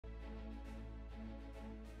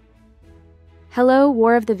Hello,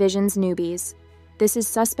 War of the Visions newbies. This is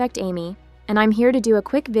Suspect Amy, and I'm here to do a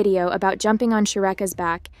quick video about jumping on Sharucca's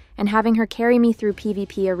back and having her carry me through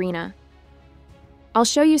PvP arena. I'll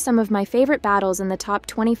show you some of my favorite battles in the top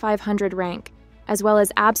 2500 rank, as well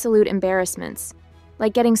as absolute embarrassments,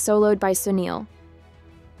 like getting soloed by Sunil.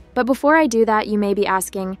 But before I do that, you may be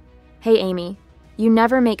asking, hey Amy, you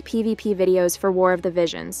never make PvP videos for War of the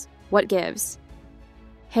Visions. What gives?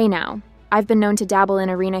 Hey now, I've been known to dabble in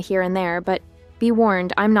arena here and there, but be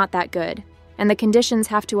warned, I'm not that good, and the conditions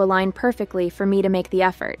have to align perfectly for me to make the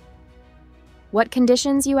effort. What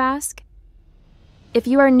conditions, you ask? If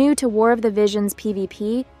you are new to War of the Visions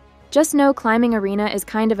PvP, just know climbing arena is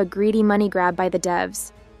kind of a greedy money grab by the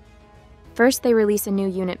devs. First, they release a new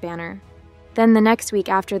unit banner. Then the next week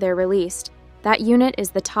after they're released, that unit is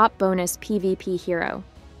the top bonus PvP hero.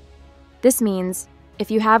 This means, if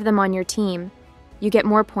you have them on your team, you get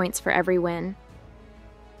more points for every win.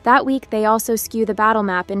 That week, they also skew the battle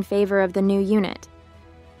map in favor of the new unit.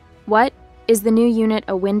 What? Is the new unit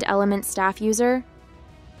a Wind Element staff user?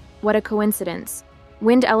 What a coincidence.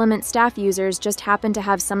 Wind Element staff users just happen to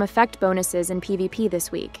have some effect bonuses in PvP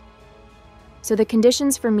this week. So the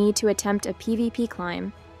conditions for me to attempt a PvP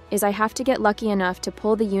climb is I have to get lucky enough to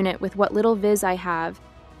pull the unit with what little viz I have,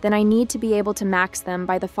 then I need to be able to max them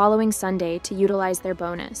by the following Sunday to utilize their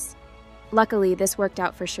bonus. Luckily, this worked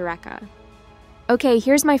out for Sharucca. Okay,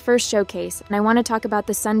 here's my first showcase, and I want to talk about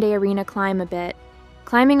the Sunday arena climb a bit.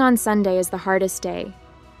 Climbing on Sunday is the hardest day.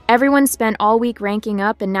 Everyone spent all week ranking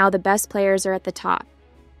up, and now the best players are at the top.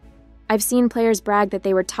 I've seen players brag that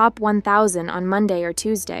they were top 1,000 on Monday or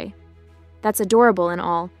Tuesday. That's adorable and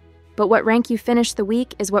all, but what rank you finish the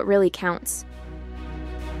week is what really counts.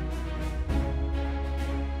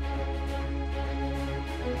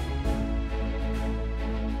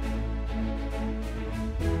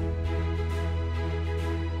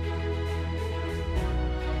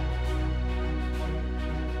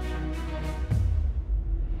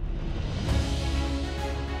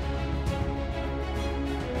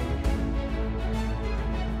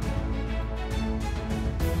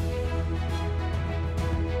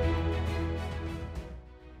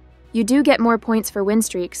 You do get more points for win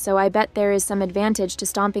streaks, so I bet there is some advantage to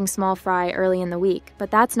stomping small fry early in the week, but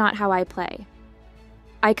that's not how I play.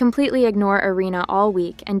 I completely ignore arena all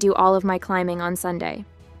week and do all of my climbing on Sunday.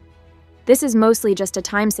 This is mostly just a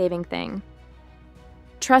time-saving thing.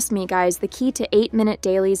 Trust me, guys, the key to 8-minute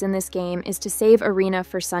dailies in this game is to save arena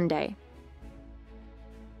for Sunday.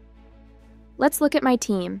 Let's look at my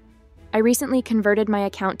team. I recently converted my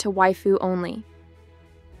account to waifu only.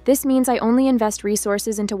 This means I only invest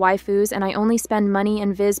resources into waifus and I only spend money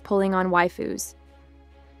and viz pulling on waifus.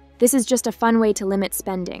 This is just a fun way to limit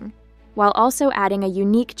spending, while also adding a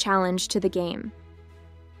unique challenge to the game.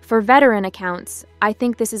 For veteran accounts, I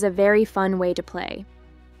think this is a very fun way to play.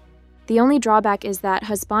 The only drawback is that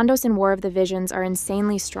husbandos in War of the Visions are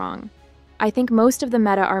insanely strong. I think most of the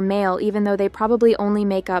meta are male, even though they probably only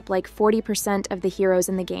make up like 40% of the heroes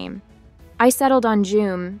in the game. I settled on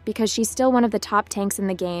Jum because she's still one of the top tanks in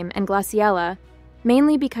the game, and Glaciella,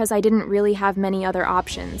 mainly because I didn't really have many other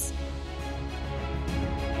options.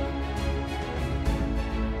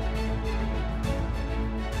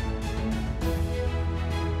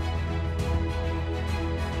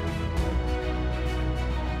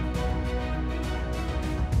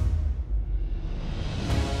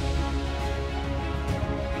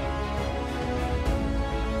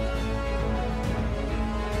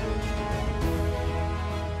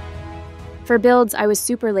 For builds, I was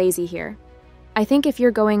super lazy here. I think if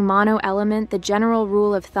you're going mono element, the general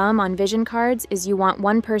rule of thumb on vision cards is you want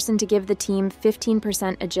one person to give the team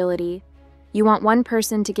 15% agility, you want one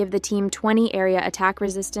person to give the team 20 area attack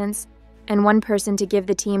resistance, and one person to give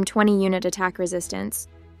the team 20 unit attack resistance.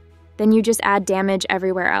 Then you just add damage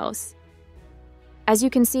everywhere else. As you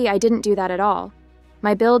can see, I didn't do that at all.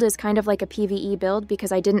 My build is kind of like a PvE build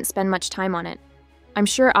because I didn't spend much time on it. I'm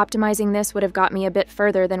sure optimizing this would have got me a bit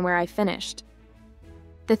further than where I finished.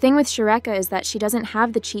 The thing with Sharucca is that she doesn't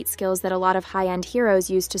have the cheat skills that a lot of high-end heroes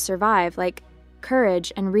use to survive, like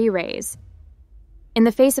Courage and Re-Raise. In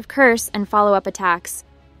the face of Curse and follow-up attacks,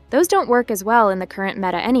 those don't work as well in the current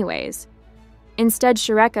meta anyways. Instead,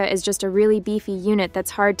 Sharucca is just a really beefy unit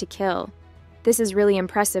that's hard to kill. This is really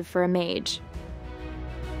impressive for a mage.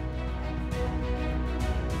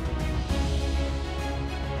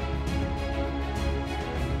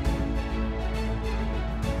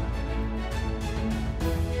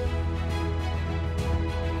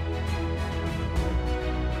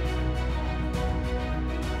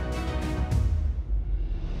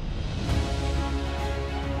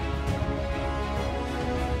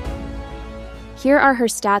 Here are her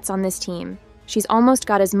stats on this team. She's almost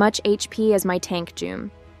got as much HP as my tank Joom.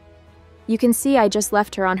 You can see I just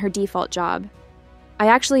left her on her default job. I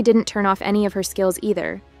actually didn't turn off any of her skills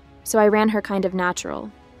either, so I ran her kind of natural.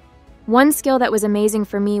 One skill that was amazing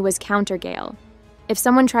for me was Counter Gale. If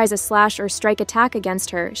someone tries a slash or strike attack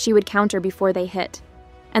against her, she would counter before they hit.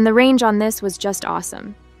 And the range on this was just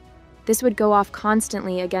awesome. This would go off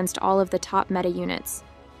constantly against all of the top meta units.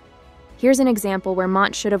 Here's an example where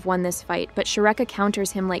Mont should have won this fight, but Sharucca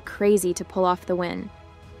counters him like crazy to pull off the win.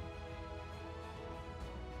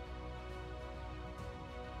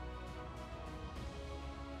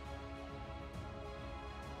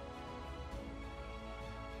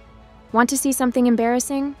 Want to see something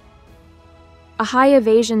embarrassing? A high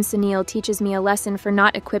evasion Sunil teaches me a lesson for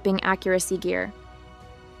not equipping accuracy gear.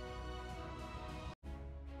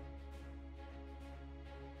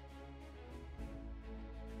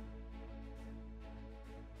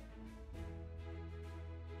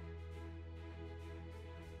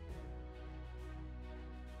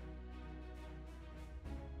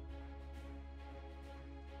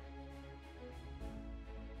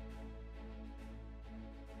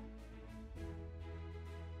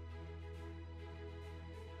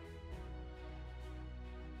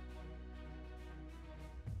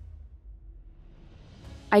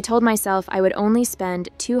 I told myself I would only spend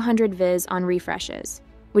 200 viz on refreshes,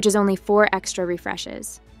 which is only 4 extra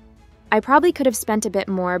refreshes. I probably could have spent a bit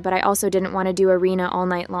more, but I also didn't want to do arena all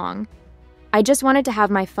night long. I just wanted to have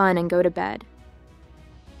my fun and go to bed.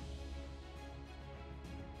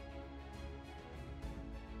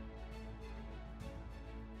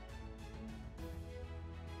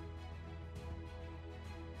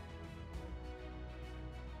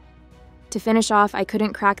 To finish off, I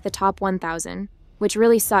couldn't crack the top 1,000. Which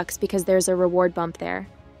really sucks because there's a reward bump there.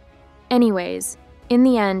 Anyways, in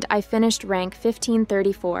the end, I finished rank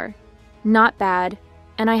 1534. Not bad,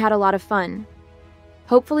 and I had a lot of fun.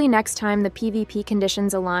 Hopefully next time the PvP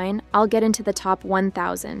conditions align, I'll get into the top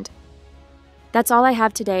 1,000. That's all I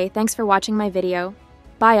have today. Thanks for watching my video.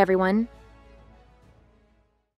 Bye, everyone.